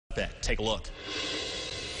Take a look.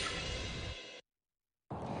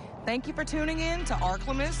 Thank you for tuning in to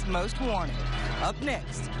Arklamas Most Wanted. Up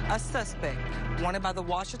next, a suspect wanted by the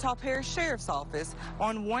Ouachita Parish Sheriff's Office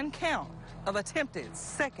on one count of attempted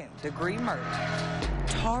second-degree murder.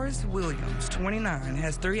 Taurus Williams, 29,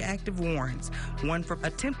 has 3 active warrants, one for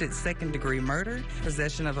attempted second-degree murder,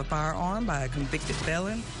 possession of a firearm by a convicted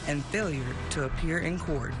felon, and failure to appear in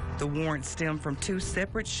court. The warrants stem from 2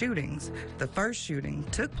 separate shootings. The first shooting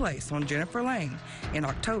took place on Jennifer Lane in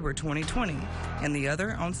October 2020, and the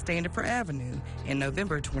other on Standifer Avenue in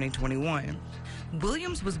November 2021.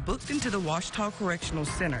 Williams was booked into the Ouachita Correctional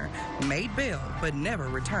Center, made bail, but never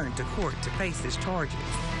returned to court to face his charges.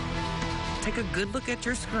 Take a good look at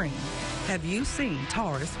your screen. Have you seen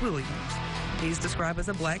Taurus Williams? He's described as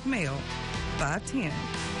a black male, 5'10",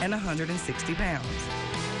 and 160 pounds.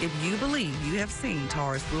 If you believe you have seen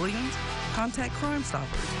Taurus Williams, contact Crime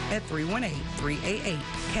Stoppers at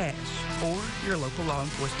 318-388-CASH or your local law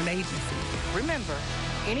enforcement agency. Remember,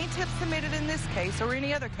 any tips submitted in this case or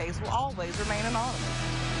any other case will always remain anonymous.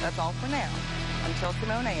 That's all for now. I'm Chelsea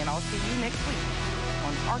Monet, and I'll see you next week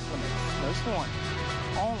on Arklamas Most Wanted,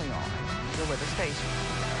 only on your weather station.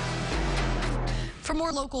 For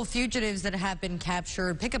more local fugitives that have been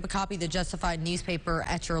captured, pick up a copy of the Justified newspaper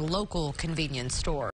at your local convenience store.